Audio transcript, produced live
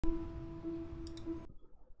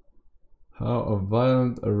How a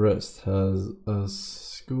violent arrest has a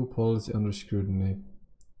school policy under scrutiny.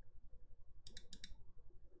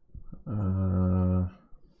 I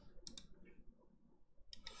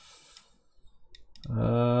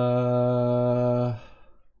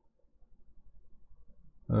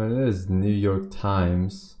mean, it is New York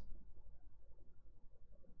Times.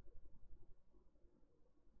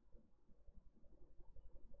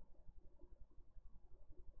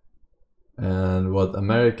 And what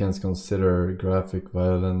Americans consider graphic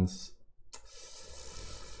violence.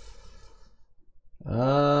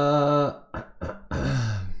 Yeah.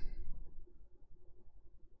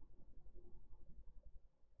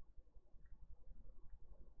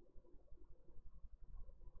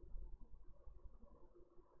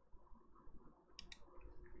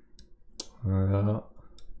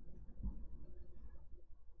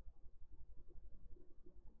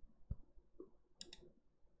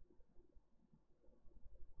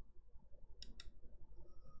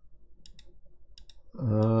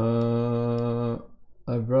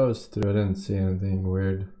 I browsed through, I didn't see anything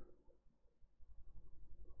weird.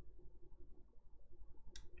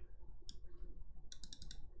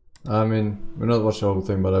 I mean, we're not watching the whole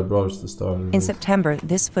thing, but I browsed the start. In September,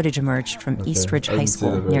 this footage emerged from East Ridge High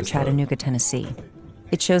School near Chattanooga, Tennessee.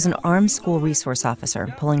 It shows an armed school resource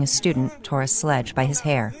officer pulling a student, Taurus Sledge, by his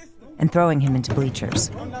hair and throwing him into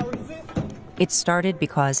bleachers. It started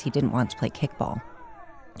because he didn't want to play kickball.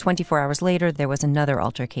 24 hours later, there was another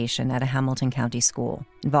altercation at a Hamilton County school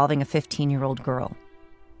involving a 15-year-old girl.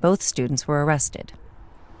 Both students were arrested.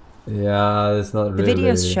 Yeah, it's not really... The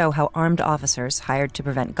videos show how armed officers hired to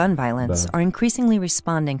prevent gun violence are increasingly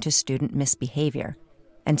responding to student misbehavior,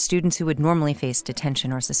 and students who would normally face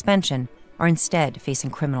detention or suspension are instead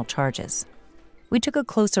facing criminal charges. We took a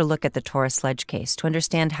closer look at the Taurus Sledge case to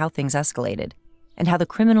understand how things escalated and how the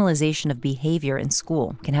criminalization of behavior in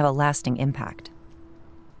school can have a lasting impact.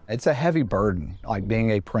 It's a heavy burden, like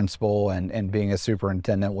being a principal and being a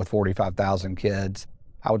superintendent with 45,000 kids.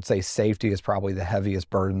 I would say safety is probably the heaviest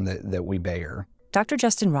burden that we bear. Dr.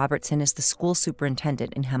 Justin Robertson is the school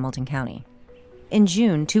superintendent in Hamilton County. In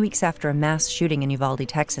June, 2 weeks after a mass shooting in Uvalde,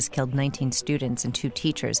 Texas killed 19 students and 2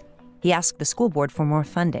 teachers, he asked the school board for more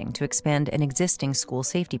funding to expand an existing school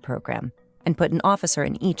safety program and put an officer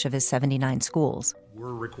in each of his 79 schools.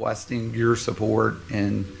 We're requesting your support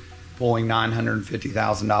in pulling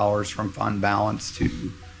 $950,000 from fund balance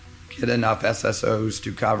to get enough SSOs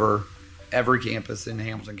to cover every campus in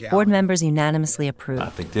Hamilton County. Board members unanimously approved. I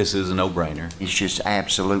think this is a no-brainer. It's just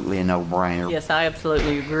absolutely a no-brainer. Yes, I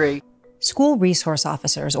absolutely agree. School resource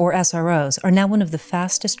officers, or SROs, are now one of the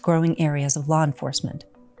fastest growing areas of law enforcement.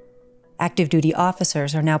 Active duty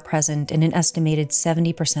officers are now present in an estimated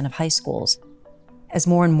 70% of high schools, as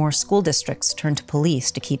more and more school districts turn to police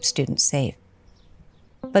to keep students safe.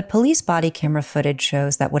 But police body camera footage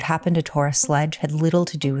shows that what happened to Taurus Sledge had little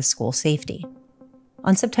to do with school safety.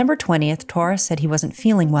 On September 20th, Taurus said he wasn't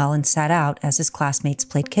feeling well and sat out as his classmates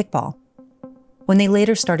played kickball. When they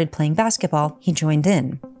later started playing basketball, he joined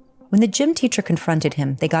in. When the gym teacher confronted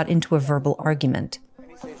him, they got into a verbal argument.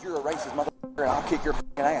 He says, "You're a racist motherfucker and I'll kick your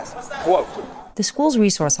f***ing ass." Quote. The school's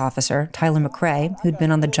resource officer, Tyler McRae, who'd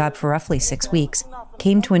been on the job for roughly 6 weeks,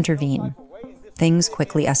 came to intervene. Things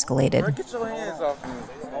quickly escalated. Get your hands off me.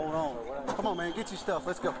 Hold on. Come on, man. Get your stuff.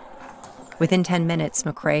 Let's go. Within 10 minutes,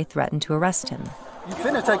 McRae threatened to arrest him. You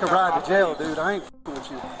finna take a ride to jail, dude. I ain't f***ing with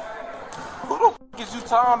you. Who the f*** is you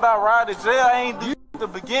talking about ride to jail? I ain't do to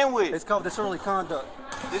begin with. It's called disorderly conduct.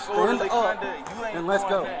 Disorderly conduct. You ain't and let's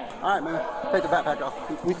go. All right, man. Take the backpack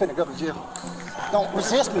off. We finna go to jail. Don't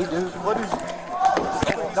resist me, dude. What is it?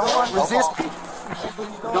 Don't resist me.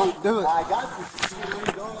 Don't do it. I got you.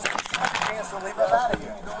 Cancel, leave it out of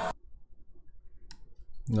here.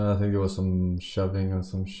 No, I think it was some shoving or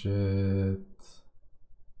some shit.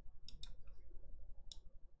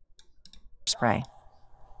 Spray.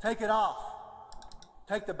 Take it off.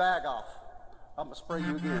 Take the bag off. I'm gonna spray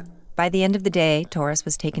you again. By the end of the day, Taurus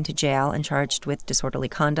was taken to jail and charged with disorderly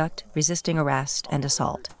conduct, resisting arrest, and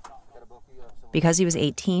assault. Because he was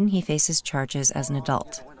 18, he faces charges as an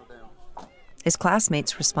adult. His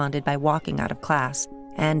classmates responded by walking out of class,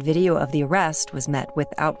 and video of the arrest was met with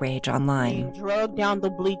outrage online. Being drugged down the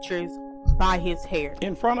bleachers by his hair.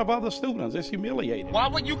 In front of other students, it's humiliating. Why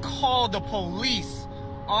would you call the police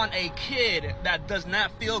on a kid that does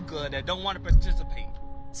not feel good, that don't want to participate?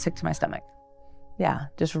 Sick to my stomach. Yeah,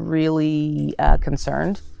 just really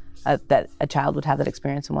concerned that a child would have that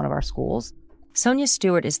experience in one of our schools. Sonia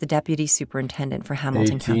Stewart is the deputy superintendent for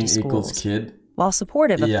Hamilton County Schools. 18 equals kid. While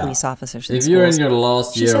supportive of Yeah. police officers in If you're in schools, your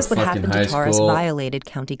last she year says of what fucking happened high to Taurus school, violated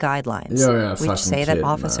county guidelines, you're a which fucking say that kid,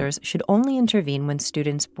 man. officers should only intervene when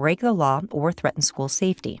students break the law or threaten school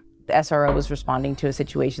safety. The SRO was responding to a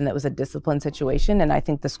situation that was a discipline situation, and I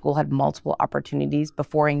think the school had multiple opportunities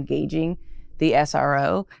before engaging the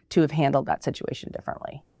SRO to have handled that situation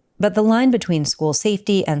differently. But the line between school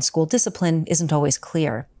safety and school discipline isn't always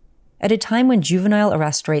clear. At a time when juvenile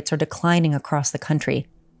arrest rates are declining across the country,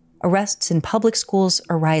 arrests in public schools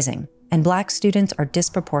are rising, and Black students are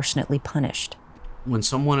disproportionately punished. When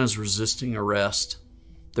someone is resisting arrest,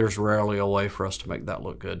 there's rarely a way for us to make that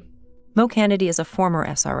look good. Mo Kennedy is a former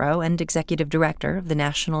SRO and executive director of the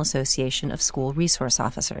National Association of School Resource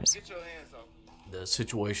Officers. The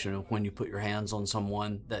situation of when you put your hands on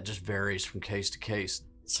someone, that just varies from case to case.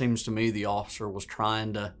 It seems to me the officer was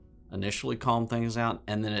trying to initially calm things out,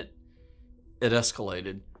 and then it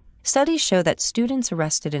escalated. Studies show that students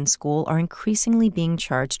arrested in school are increasingly being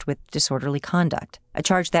charged with disorderly conduct, a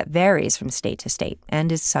charge that varies from state to state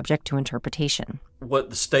and is subject to interpretation.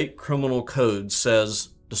 What the state criminal code says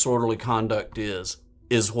disorderly conduct is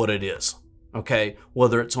what it is, okay?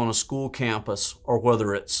 Whether it's on a school campus or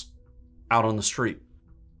whether it's out on the street.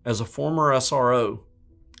 As a former SRO,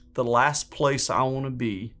 the last place I want to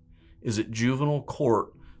be is at juvenile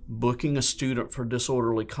court booking a student for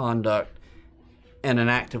disorderly conduct and an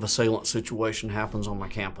active assailant situation happens on my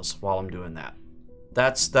campus while I'm doing that.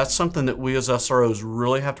 That's something that we as SROs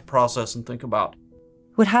really have to process and think about.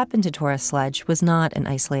 What happened to Taurus Sledge was not an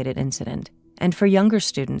isolated incident. And for younger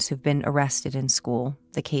students who've been arrested in school,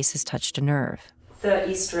 the case has touched a nerve. The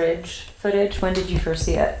East Ridge footage, when did you first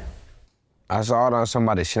see it? I saw it on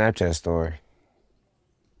somebody's Snapchat story.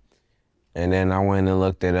 And then I went and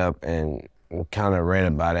looked it up and kind of read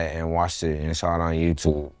about it and watched it and saw it on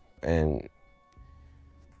YouTube. And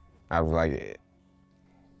I was like,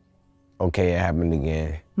 okay, it happened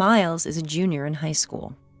again. Miles is a junior in high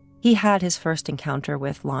school. He had his first encounter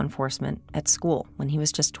with law enforcement at school when he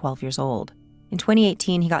was just 12 years old. In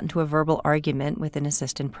 2018, he got into a verbal argument with an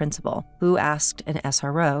assistant principal who asked an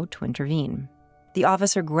SRO to intervene. The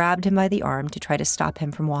officer grabbed him by the arm to try to stop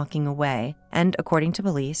him from walking away, and according to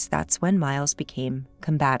police, that's when Miles became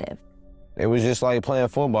combative. It was just like playing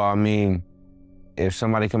football. I mean, if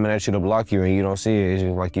somebody coming at you to block you and you don't see it, it's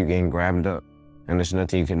just like you getting grabbed up, and there's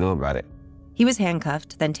nothing you can do about it. He was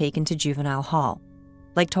handcuffed, then taken to juvenile hall.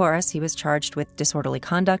 Like Taurus, he was charged with disorderly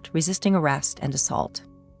conduct, resisting arrest, and assault.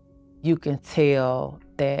 You can tell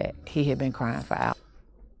that he had been crying for hours.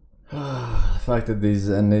 The fact that these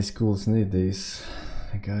NA schools need these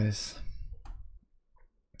guys.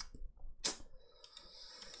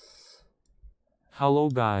 Hello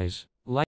guys,